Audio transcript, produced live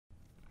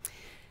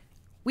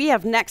We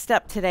have next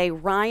up today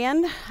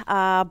Ryan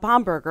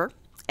Bomberger,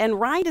 and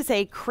Ryan is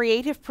a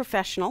creative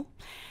professional.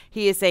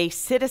 He is a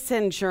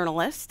citizen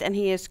journalist, and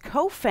he is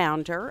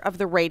co-founder of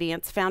the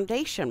Radiance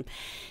Foundation.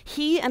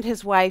 He and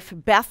his wife,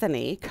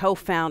 Bethany,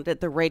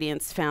 co-founded the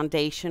Radiance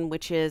Foundation,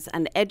 which is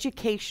an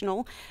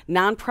educational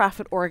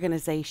nonprofit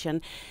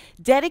organization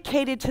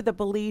dedicated to the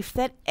belief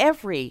that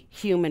every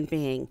human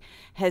being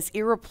has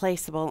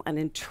irreplaceable and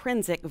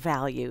intrinsic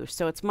value.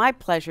 So it's my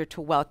pleasure to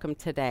welcome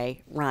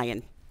today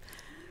Ryan.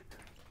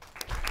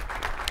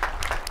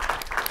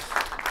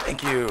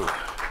 Thank you.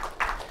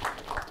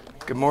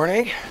 Good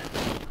morning.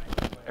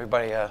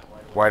 Everybody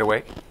wide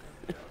awake?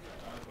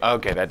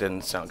 Okay, that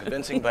didn't sound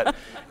convincing, but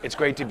it's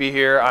great to be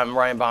here. I'm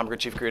Ryan Bomberger,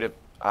 Chief Creative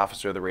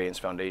Officer of the Radiance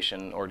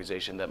Foundation,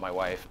 organization that my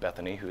wife,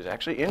 Bethany, who's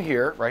actually in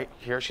here, right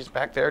here, she's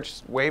back there,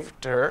 just wave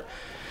to her,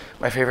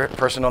 my favorite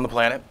person on the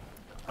planet.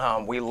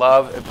 We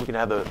love, if we can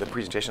have the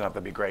presentation up,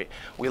 that'd be great.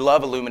 We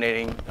love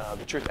illuminating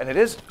the truth, and it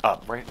is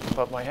up right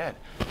above my head.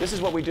 This is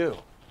what we do.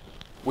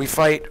 We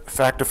fight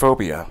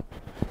factophobia.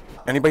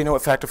 Anybody know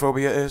what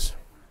factophobia is?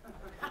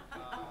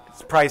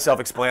 It's probably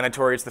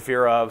self-explanatory. It's the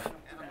fear of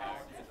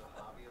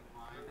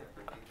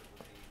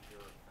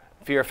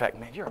fact.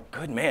 Man, you're a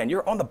good man.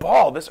 You're on the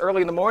ball this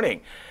early in the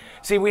morning.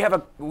 See, we have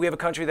a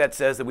country that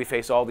says that we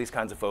face all these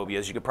kinds of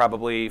phobias. You could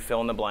probably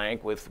fill in the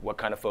blank with what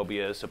kind of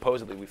phobias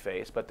supposedly we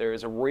face, but there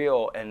is a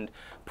real and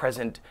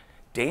present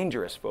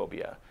dangerous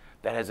phobia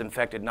that has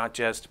infected not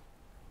just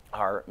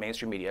our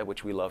mainstream media,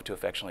 which we love to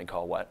affectionately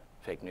call what?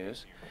 Fake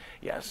news.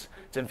 Yes.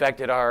 It's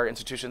infected our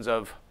institutions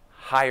of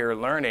higher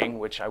learning,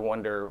 which I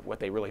wonder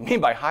what they really mean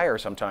by higher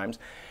sometimes.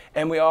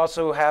 And we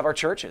also have our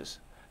churches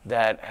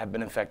that have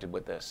been infected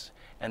with this.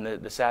 And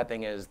the sad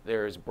thing is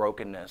there's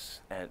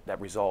brokenness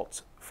that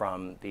results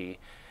from the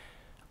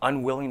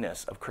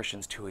unwillingness of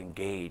Christians to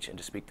engage and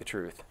to speak the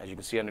truth. As you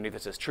can see underneath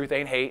it says, truth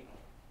ain't hate,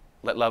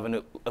 let love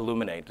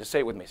illuminate. Just say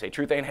it with me. Say,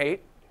 truth ain't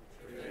hate,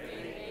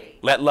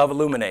 let love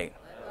illuminate.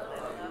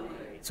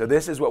 So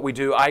this is what we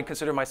do. I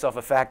consider myself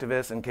a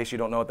factivist. In case you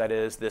don't know what that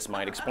is, this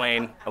might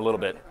explain a little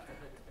bit.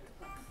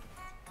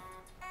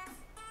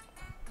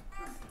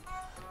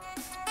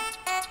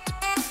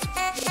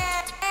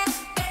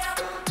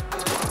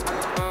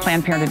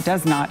 Planned Parenthood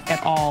does not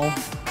at all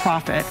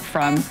profit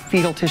from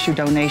fetal tissue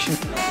donation.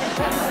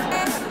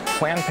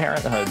 Planned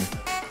Parenthood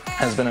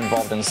has been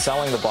involved in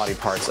selling the body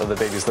parts of the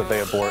babies that they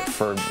abort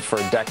for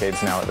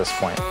decades now at this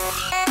point.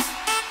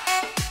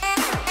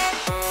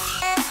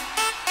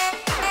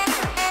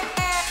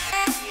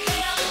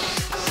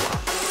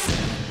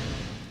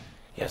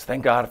 Yes,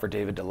 thank God for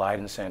David Delight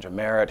and Sandra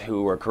Merritt,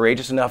 who were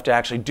courageous enough to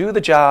actually do the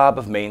job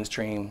of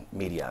mainstream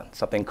media,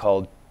 something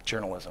called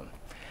journalism.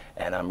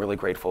 And I'm really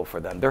grateful for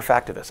them. They're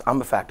factivists. I'm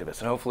a factivist,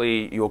 and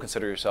hopefully you will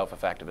consider yourself a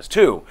factivist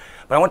too.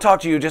 But I want to talk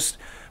to you just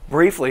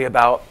briefly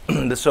about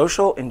the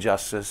social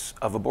injustice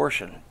of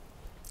abortion.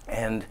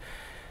 And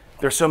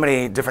there's so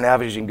many different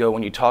avenues you can go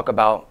when you talk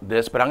about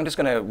this, but I'm just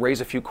going to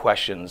raise a few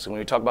questions. When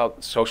we talk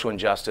about social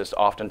injustice,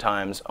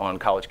 oftentimes on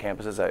college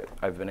campuses,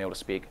 I've been able to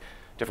speak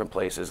different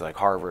places like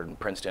Harvard and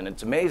Princeton.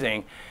 It's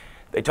amazing.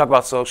 They talk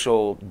about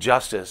social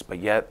justice, but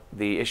yet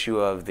the issue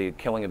of the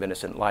killing of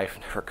innocent life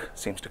never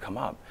seems to come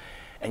up.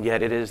 And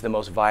yet it is the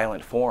most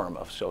violent form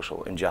of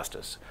social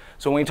injustice.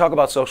 So when we talk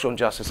about social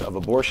injustice of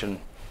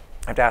abortion,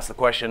 I have to ask the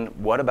question,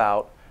 what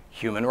about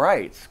human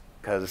rights?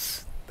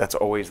 Because that's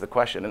always the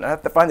question. And I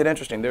have to find it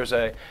interesting. There's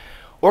an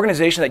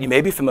organization that you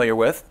may be familiar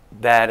with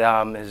that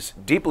is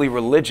deeply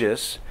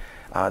religious.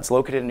 It's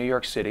located in New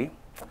York City.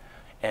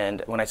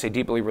 And when I say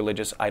deeply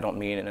religious, I don't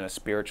mean in a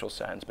spiritual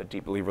sense, but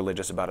deeply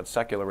religious about its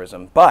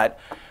secularism. But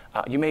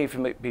you may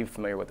be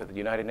familiar with it, the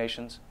United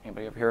Nations.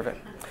 Anybody ever hear of it?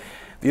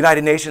 The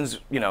United Nations,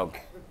 you know,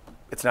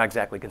 it's not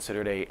exactly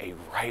considered a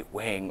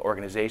right-wing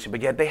organization,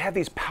 but yet they have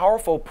these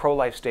powerful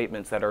pro-life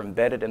statements that are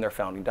embedded in their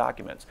founding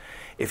documents.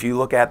 If you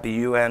look at the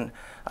UN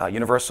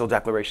Universal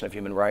Declaration of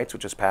Human Rights,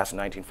 which was passed in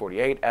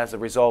 1948 as a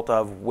result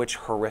of which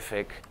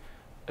horrific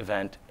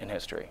event in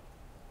history?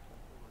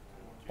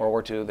 World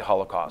War II, the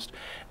Holocaust.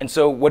 And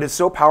so what is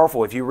so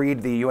powerful, if you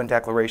read the UN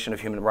Declaration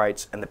of Human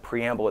Rights and the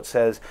preamble, it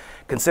says,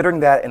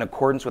 considering that in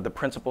accordance with the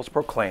principles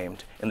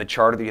proclaimed in the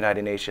Charter of the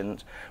United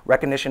Nations,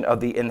 recognition of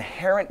the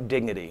inherent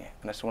dignity,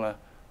 and I just want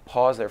to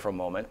pause there for a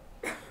moment,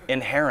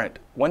 inherent,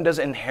 when does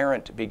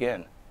inherent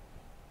begin?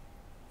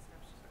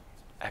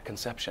 At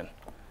conception.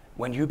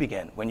 When you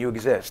begin, when you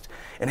exist.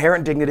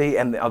 Inherent dignity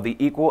and of the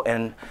equal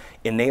and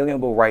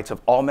inalienable rights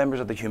of all members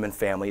of the human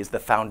family is the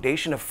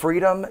foundation of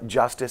freedom,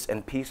 justice,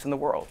 and peace in the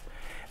world.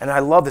 And I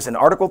love this. In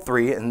Article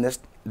 3, in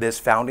this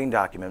founding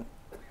document,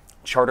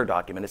 charter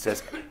document, it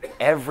says,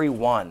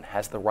 everyone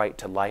has the right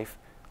to life,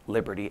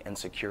 liberty, and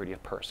security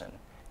of person.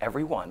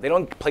 Everyone. They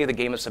don't play the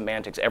game of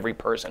semantics, every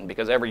person,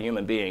 because every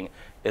human being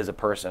is a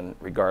person,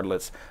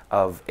 regardless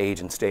of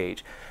age and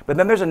stage. But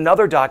then there's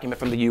another document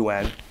from the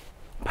UN,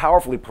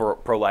 powerfully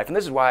pro-life, and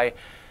this is why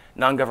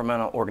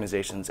non-governmental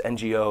organizations,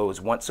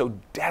 NGOs, want so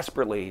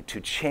desperately to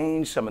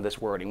change some of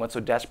this wording, want so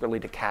desperately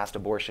to cast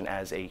abortion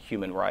as a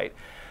human right.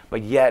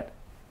 But yet,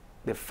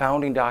 the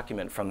founding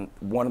document from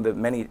one of the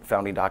many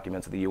founding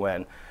documents of the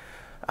UN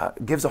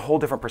gives a whole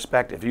different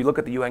perspective. You look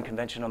at the UN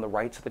Convention on the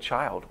Rights of the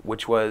Child,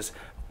 which was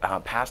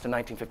passed in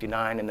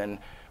 1959 and then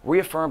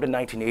reaffirmed in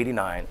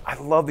 1989. I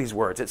love these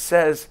words. It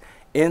says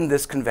in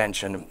this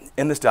convention,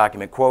 in this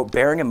document, quote,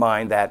 bearing in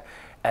mind that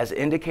as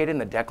indicated in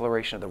the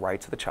Declaration of the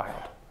Rights of the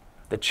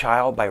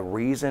child, by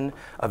reason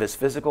of his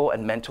physical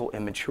and mental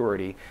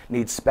immaturity,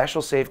 needs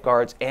special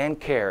safeguards and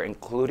care,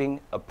 including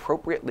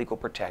appropriate legal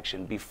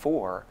protection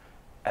before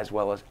as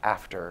well as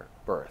after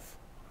birth.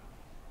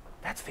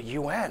 That's the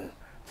UN.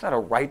 It's not a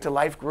right to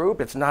life group.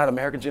 It's not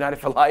Americans United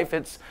for Life.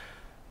 It's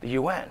the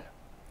UN.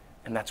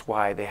 And that's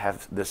why they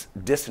have this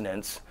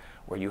dissonance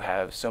where you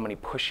have so many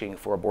pushing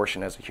for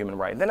abortion as a human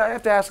right. And then I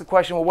have to ask the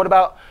question, well, what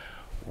about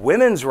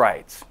women's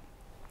rights?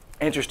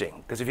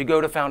 Interesting, because if you go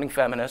to founding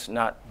feminists,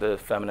 not the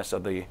feminists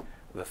of the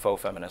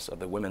faux feminists of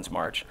the Women's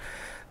March,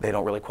 they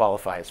don't really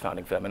qualify as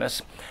founding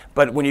feminists.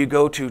 But when you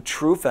go to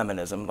true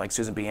feminism, like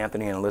Susan B.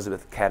 Anthony and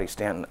Elizabeth Cady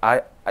Stanton,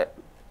 I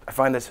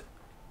find this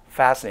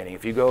fascinating.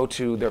 If you go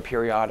to their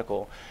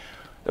periodical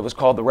that was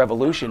called The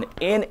Revolution,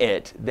 in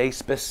it, they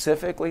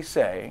specifically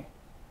say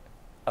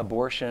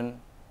abortion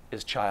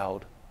is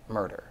child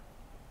murder.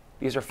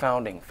 These are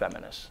founding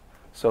feminists.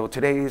 So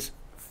today's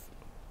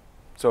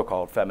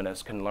so-called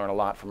feminists can learn a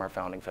lot from our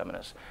founding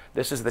feminists.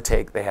 This is the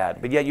take they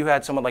had. But yet you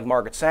had someone like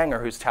Margaret Sanger,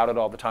 who's touted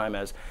all the time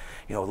as,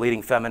 you know,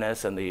 leading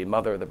feminist and the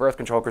mother of the birth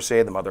control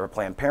crusade, the mother of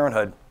Planned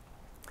Parenthood.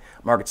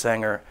 Margaret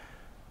Sanger,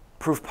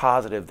 proof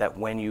positive that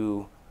when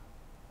you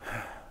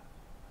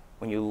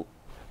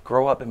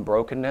grow up in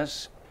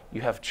brokenness,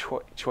 you have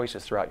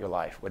choices throughout your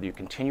life, whether you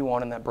continue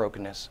on in that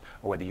brokenness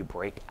or whether you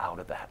break out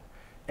of that.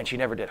 And she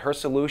never did. Her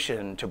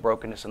solution to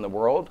brokenness in the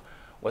world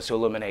was to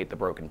eliminate the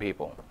broken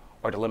people,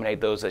 or to eliminate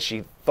those that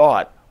she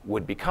thought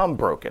would become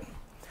broken.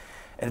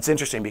 And it's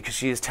interesting because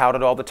she is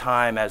touted all the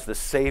time as the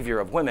savior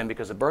of women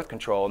because of birth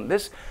control.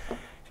 And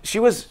she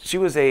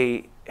was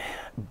a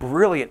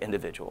brilliant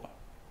individual.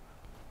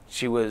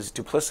 She was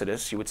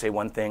duplicitous. She would say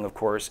one thing, of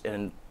course,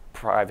 in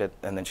private,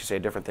 and then she'd say a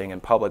different thing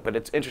in public. But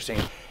it's interesting.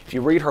 If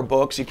you read her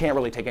books, you can't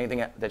really take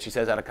anything that she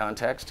says out of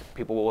context.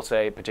 People will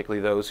say,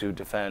 particularly those who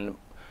defend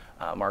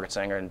Margaret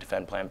Sanger and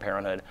defend Planned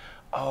Parenthood,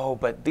 oh,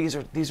 but these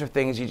are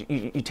things,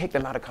 you take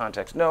them out of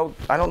context. No,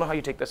 I don't know how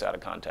you take this out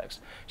of context.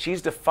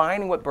 She's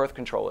defining what birth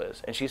control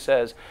is, and she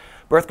says,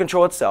 birth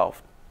control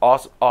itself,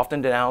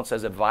 often denounced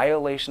as a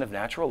violation of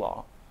natural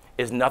law,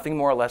 is nothing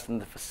more or less than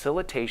the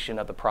facilitation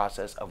of the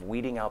process of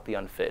weeding out the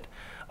unfit,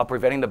 of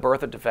preventing the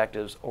birth of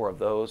defectives or of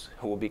those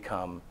who will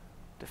become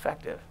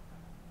defective.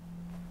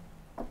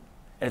 And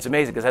it's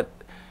amazing because that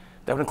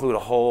would include a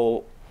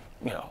whole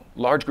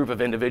large group of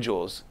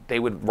individuals. They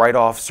would write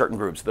off certain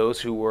groups,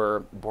 those who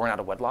were born out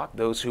of wedlock,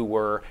 those who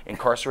were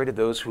incarcerated,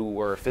 those who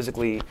were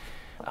physically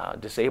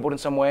disabled in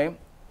some way.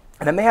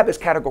 And then they have this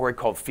category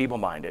called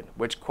feeble-minded,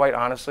 which quite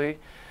honestly,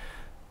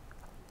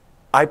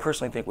 I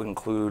personally think would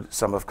include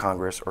some of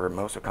Congress or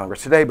most of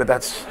Congress today, but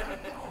that's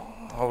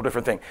a whole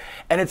different thing.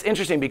 And it's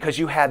interesting because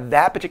you had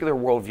that particular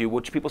worldview,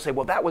 which people say,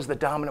 well, that was the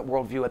dominant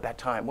worldview at that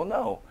time. Well,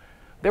 no.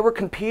 There were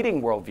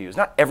competing worldviews.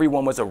 Not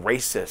everyone was a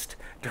racist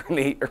during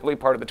the early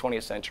part of the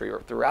 20th century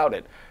or throughout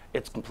it.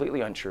 It's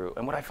completely untrue.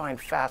 And what I find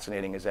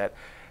fascinating is that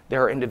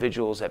there are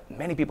individuals that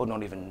many people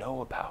don't even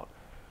know about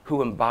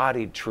who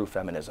embodied true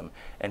feminism.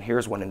 And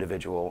here's one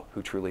individual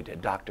who truly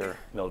did, Dr.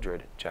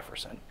 Mildred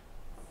Jefferson.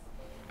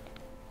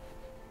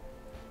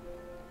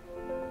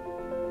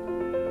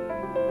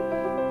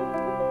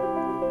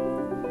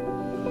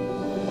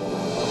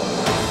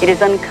 It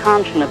is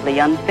unconscionably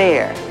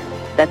unfair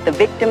that the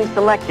victim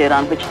selected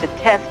on which to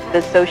test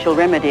the social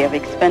remedy of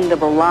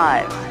expendable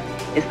lives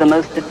is the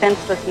most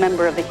defenseless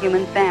member of the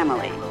human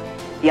family,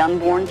 the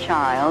unborn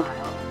child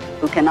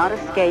who cannot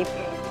escape,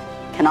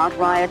 cannot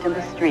riot in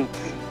the streets,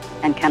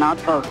 and cannot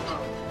vote.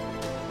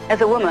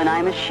 As a woman, I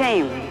am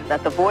ashamed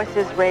that the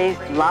voices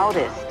raised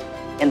loudest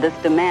in this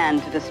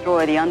demand to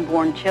destroy the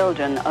unborn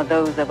children are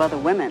those of other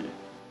women.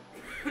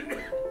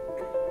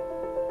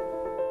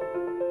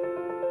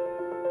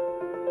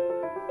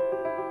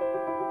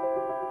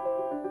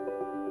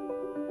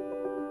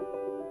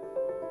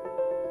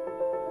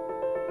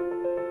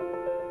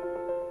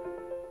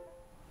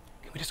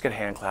 We just get a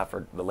hand clap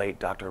for the late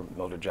Dr.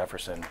 Mildred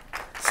Jefferson,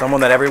 someone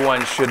that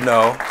everyone should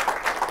know.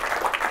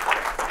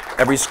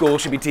 Every school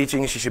should be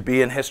teaching, she should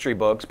be in history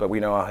books, but we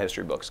know how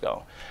history books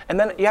go. And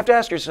then you have to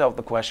ask yourself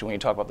the question when you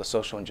talk about the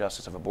social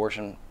injustice of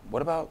abortion,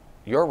 what about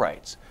your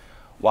rights?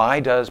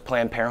 Why does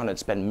Planned Parenthood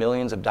spend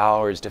millions of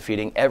dollars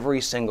defeating every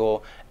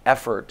single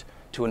effort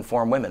to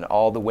inform women?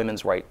 All the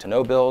women's right to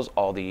know bills,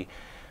 all the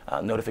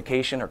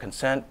notification or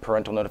consent,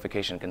 parental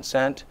notification and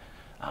consent,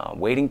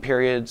 waiting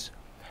periods.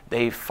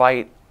 They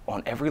fight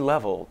on every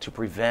level to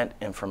prevent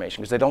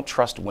information because they don't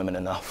trust women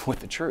enough with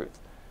the truth.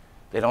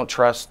 They don't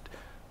trust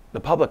the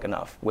public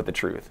enough with the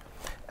truth.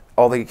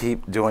 All they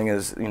keep doing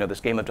is, this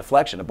game of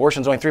deflection.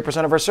 Abortion's only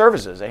 3% of our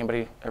services.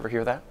 Anybody ever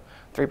hear that?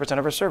 3%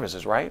 of our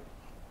services, right?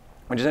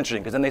 Which is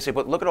interesting because then they say,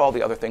 but look at all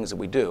the other things that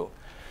we do.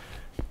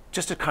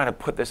 Just to kind of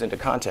put this into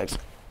context,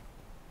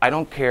 I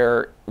don't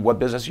care what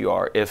business you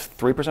are, if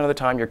 3% of the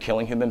time you're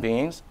killing human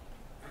beings,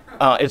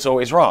 it's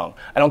always wrong.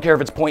 I don't care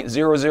if it's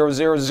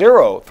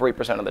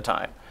 0.00003% of the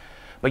time.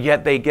 But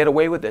yet they get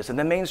away with this. And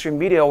the mainstream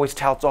media always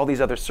touts all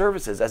these other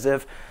services as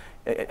if,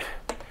 I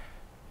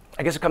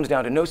guess it comes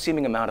down to no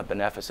seeming amount of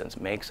beneficence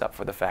makes up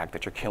for the fact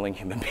that you're killing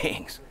human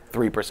beings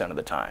 3% of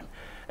the time.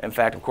 In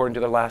fact, according to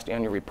their last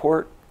annual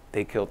report,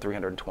 they killed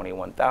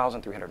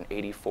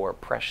 321,384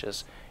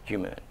 precious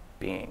human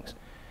beings.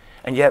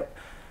 And yet,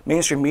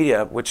 mainstream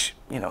media, which,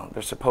 you know,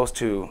 they're supposed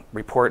to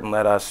report and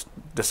let us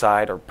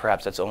decide, or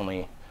perhaps that's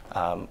only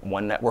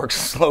one network's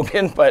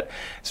slogan, but it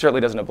certainly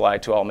doesn't apply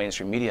to all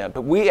mainstream media.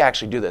 But we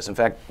actually do this. In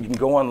fact, you can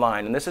go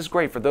online, and this is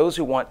great for those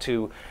who want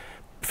to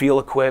feel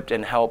equipped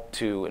and help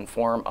to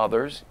inform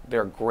others.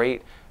 There's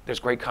great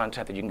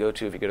content that you can go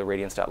to if you go to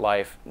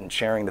radiance.life and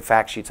sharing the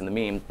fact sheets and the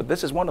memes, but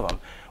this is one of them.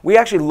 We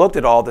actually looked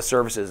at all the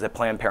services that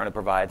Planned Parenthood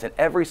provides, and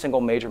every single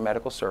major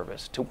medical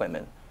service to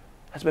women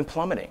has been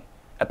plummeting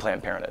at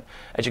Planned Parenthood.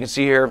 As you can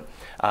see here,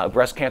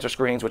 breast cancer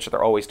screenings, which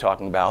they're always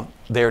talking about,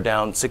 they're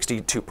down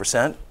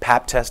 62%,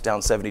 Pap tests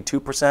down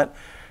 72%,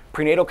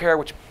 prenatal care,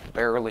 which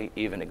barely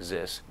even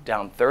exists,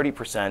 down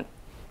 30%,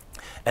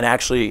 and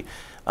actually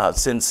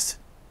since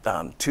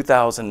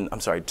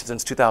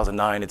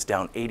 2009, it's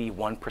down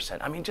 81%.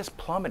 I mean, just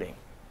plummeting.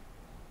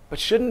 But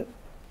shouldn't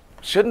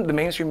the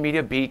mainstream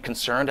media be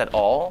concerned at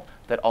all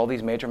that all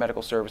these major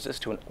medical services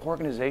to an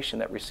organization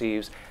that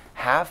receives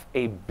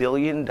 $500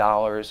 million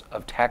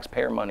of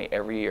taxpayer money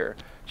every year,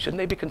 shouldn't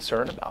they be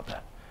concerned about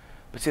that?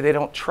 But see, they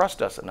don't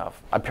trust us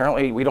enough.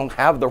 Apparently, we don't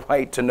have the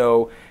right to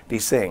know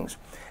these things.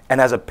 And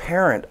as a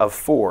parent of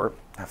four,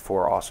 I have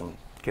 4 awesome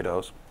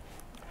kiddos,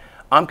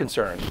 I'm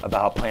concerned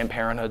about Planned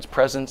Parenthood's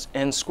presence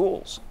in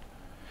schools.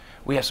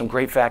 We have some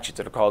great fact sheets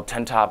that are called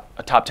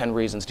top 10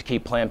 reasons to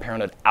keep Planned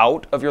Parenthood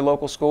out of your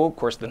local school. Of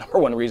course, the number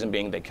one reason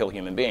being they kill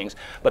human beings.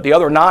 But the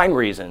other 9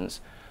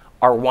 reasons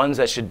are ones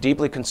that should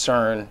deeply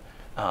concern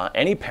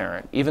any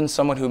parent, even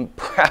someone who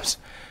perhaps,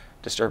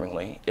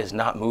 disturbingly, is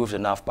not moved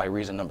enough by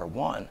reason number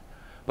 1.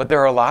 But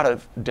there are a lot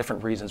of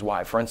different reasons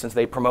why. For instance,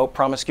 they promote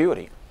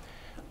promiscuity.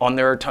 On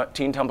their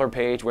teen Tumblr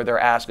page where they're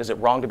asked, is it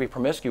wrong to be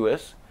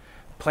promiscuous?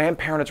 Planned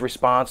Parenthood's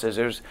response is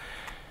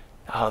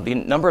the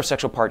number of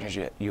sexual partners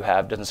you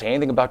have doesn't say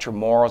anything about your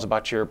morals,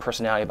 about your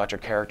personality, about your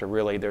character,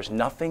 really. There's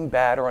nothing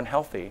bad or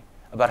unhealthy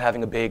about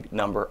having a big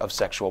number of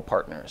sexual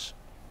partners.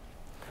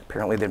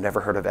 Apparently, they've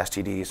never heard of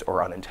STDs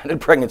or unintended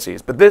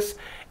pregnancies. But this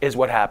is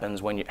what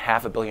happens when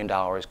 $500 million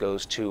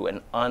goes to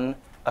an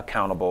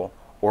unaccountable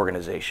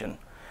organization.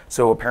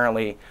 So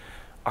apparently,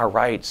 our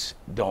rights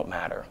don't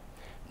matter.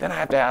 Then I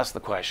have to ask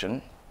the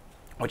question,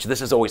 which this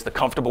is always the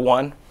comfortable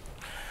one,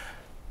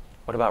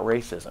 what about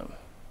racism?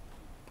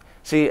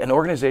 See, an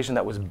organization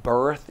that was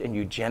birthed in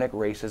eugenic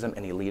racism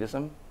and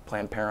elitism,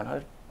 Planned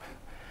Parenthood,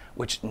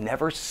 which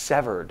never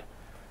severed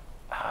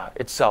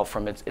itself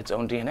from its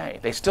own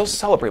DNA. They still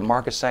celebrate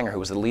Marcus Sanger, who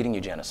was the leading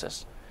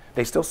eugenicist.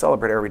 They still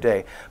celebrate it every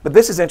day. But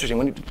this is interesting.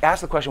 When you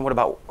ask the question, what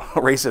about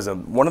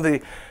racism? One of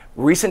the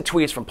recent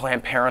tweets from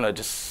Planned Parenthood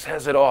just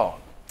says it all.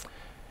 It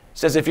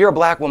says, if you're a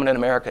black woman in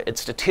America, it's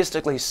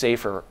statistically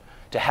safer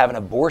to have an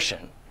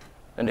abortion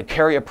than to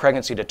carry a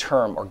pregnancy to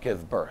term or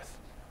give birth.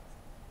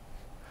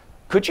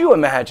 Could you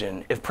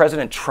imagine if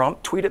President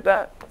Trump tweeted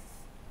that?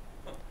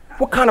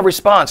 What kind of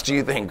response do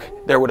you think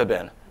there would have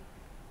been?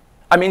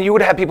 I mean, you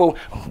would have people,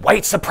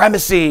 white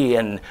supremacy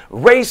and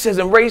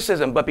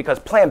racism, but because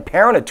Planned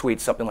Parenthood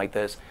tweets something like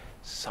this,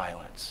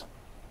 silence.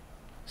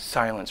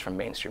 Silence from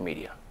mainstream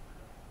media.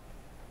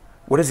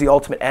 What is the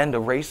ultimate end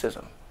of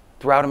racism?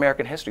 Throughout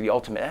American history, the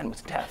ultimate end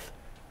was death.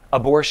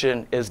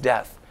 Abortion is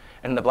death.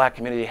 And in the black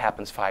community, it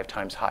happens 5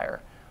 times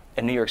higher.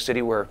 In New York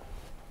City, where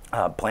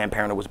Planned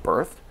Parenthood was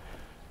birthed,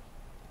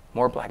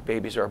 more black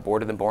babies are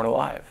aborted than born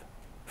alive.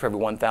 For every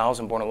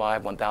 1,000 born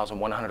alive,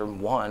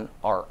 1,101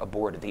 are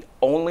aborted. The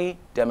only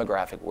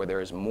demographic where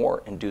there is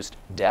more induced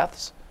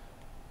deaths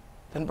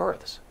than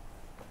births.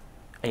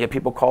 And yet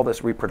people call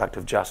this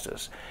reproductive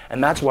justice.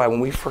 And that's why when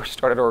we first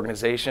started our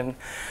organization,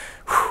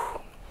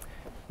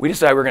 we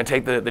decided we were going to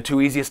take the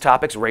 2 easiest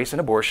topics, race and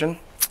abortion,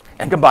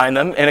 and combine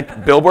them in a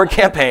billboard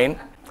campaign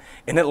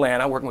in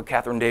Atlanta, working with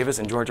Catherine Davis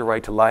and Georgia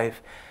Right to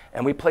Life.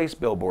 And we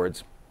placed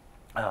billboards,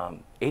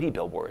 80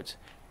 billboards,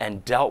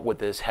 and dealt with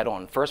this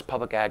head-on. First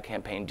public ad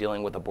campaign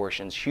dealing with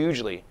abortion's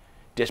hugely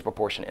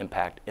disproportionate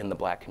impact in the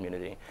black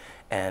community.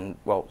 And,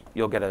 well,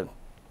 you'll get an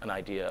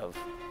idea of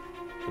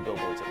the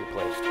billboards that we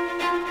placed.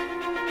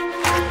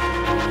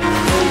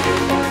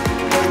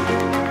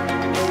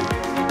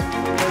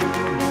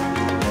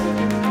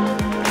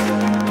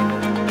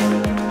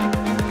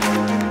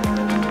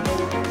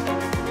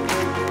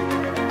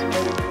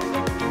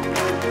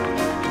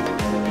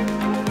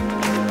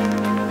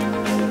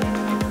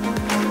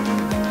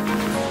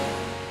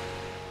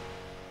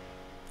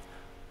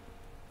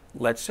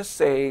 Let's just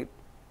say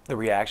the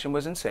reaction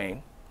was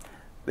insane.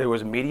 There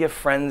was a media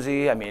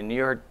frenzy. I mean, New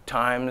York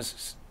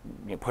Times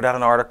put out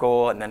an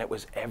article, and then it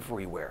was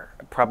everywhere.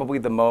 Probably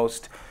the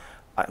most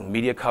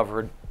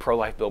media-covered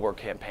pro-life billboard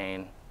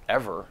campaign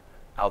ever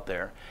out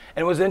there.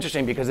 And it was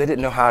interesting because they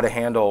didn't know how to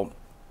handle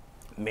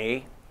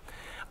me.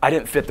 I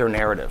didn't fit their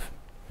narrative.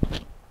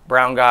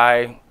 Brown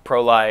guy,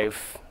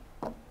 pro-life,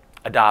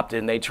 adopted,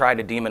 and they tried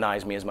to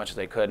demonize me as much as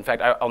they could. In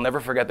fact, I'll never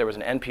forget there was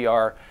an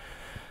NPR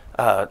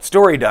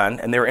story done,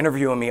 and they were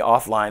interviewing me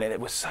offline, and it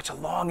was such a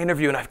long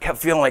interview, and I kept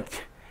feeling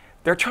like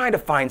they're trying to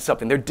find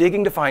something. They're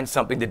digging to find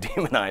something to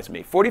demonize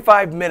me.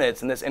 45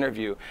 minutes in this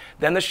interview.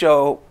 Then the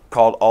show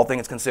called All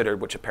Things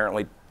Considered, which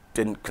apparently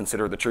didn't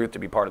consider the truth to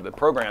be part of the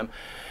program,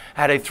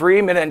 had a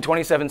 3-minute and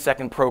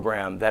 27-second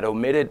program that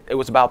omitted, it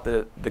was about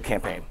the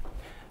campaign.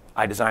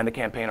 I designed the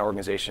campaign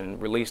organization,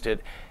 released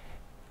it,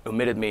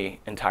 omitted me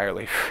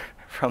entirely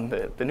from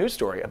the news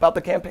story about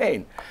the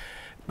campaign.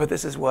 But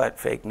this is what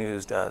fake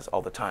news does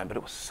all the time. But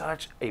it was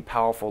such a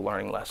powerful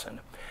learning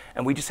lesson.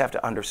 And we just have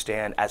to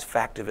understand, as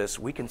factivists,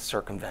 we can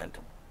circumvent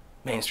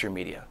mainstream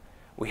media.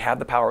 We have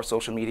the power of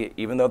social media,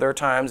 even though there are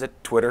times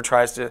that Twitter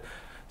tries to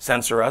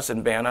censor us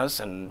and ban us,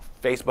 and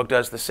Facebook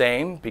does the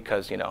same,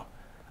 because, you know,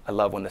 I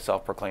love when the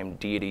self-proclaimed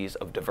deities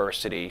of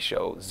diversity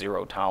show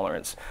zero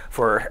tolerance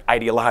for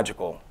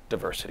ideological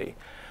diversity.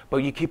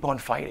 But you keep on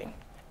fighting.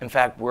 In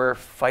fact, we're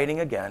fighting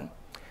again.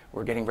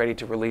 We're getting ready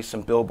to release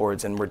some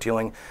billboards, and we're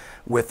dealing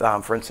with,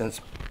 for instance,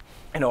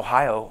 in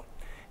Ohio,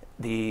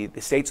 the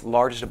state's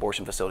largest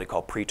abortion facility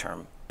called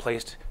Preterm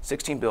placed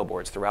 16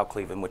 billboards throughout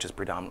Cleveland, which is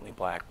predominantly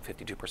black,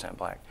 52%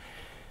 black.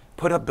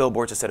 Put up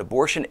billboards that said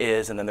abortion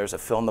is, and then there's a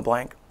fill in the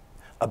blank.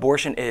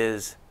 Abortion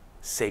is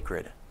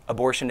sacred.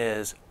 Abortion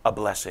is a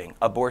blessing.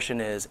 Abortion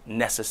is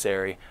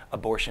necessary.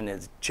 Abortion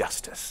is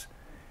justice.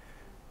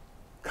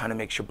 Kind of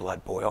makes your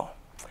blood boil.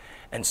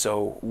 And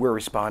so we're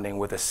responding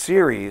with a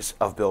series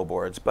of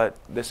billboards, but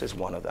this is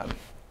one of them.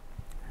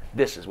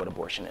 This is what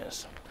abortion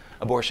is.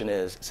 Abortion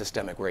is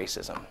systemic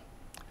racism.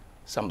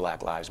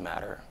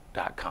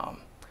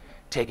 SomeBlackLivesMatter.com.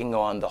 Taking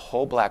on the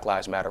whole Black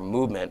Lives Matter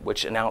movement,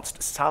 which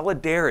announced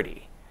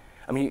solidarity.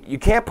 I mean, you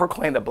can't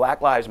proclaim that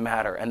Black Lives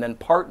Matter and then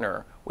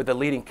partner with the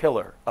leading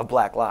killer of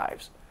Black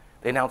lives.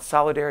 They announced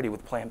solidarity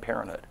with Planned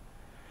Parenthood.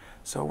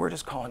 So we're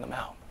just calling them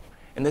out.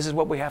 And this is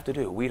what we have to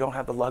do. We don't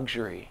have the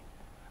luxury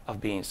of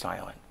being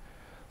silent.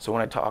 So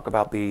when I talk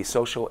about the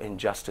social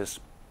injustice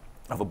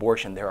of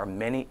abortion, there are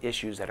many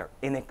issues that are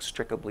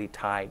inextricably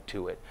tied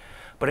to it.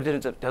 But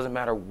it doesn't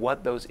matter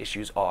what those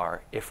issues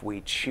are if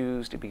we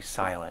choose to be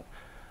silent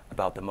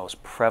about the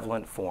most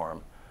prevalent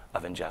form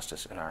of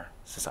injustice in our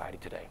society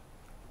today.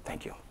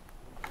 Thank you.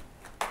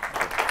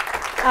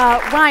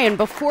 Ryan,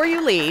 before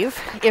you leave,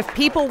 if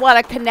people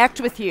want to connect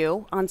with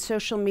you on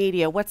social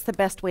media, what's the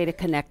best way to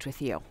connect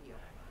with you?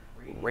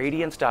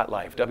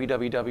 Radiance.life,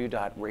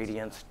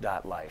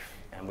 www.radiance.life.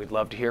 And we'd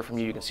love to hear from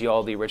you. You can see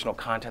all the original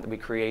content that we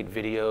create,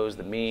 videos,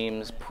 the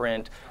memes,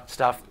 print,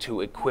 stuff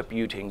to equip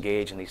you to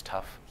engage in these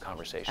tough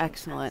conversations.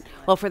 Excellent.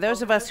 Well, for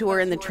those of us who are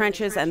in the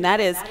trenches, and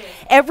that is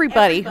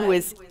everybody who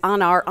is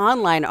on our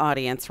online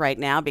audience right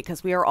now,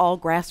 because we are all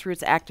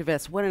grassroots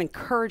activists, what an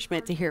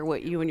encouragement to hear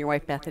what you and your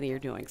wife Bethany are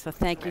doing. So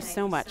thank you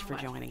so much for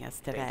joining us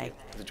today.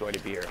 It's a joy to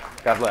be here.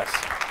 God bless.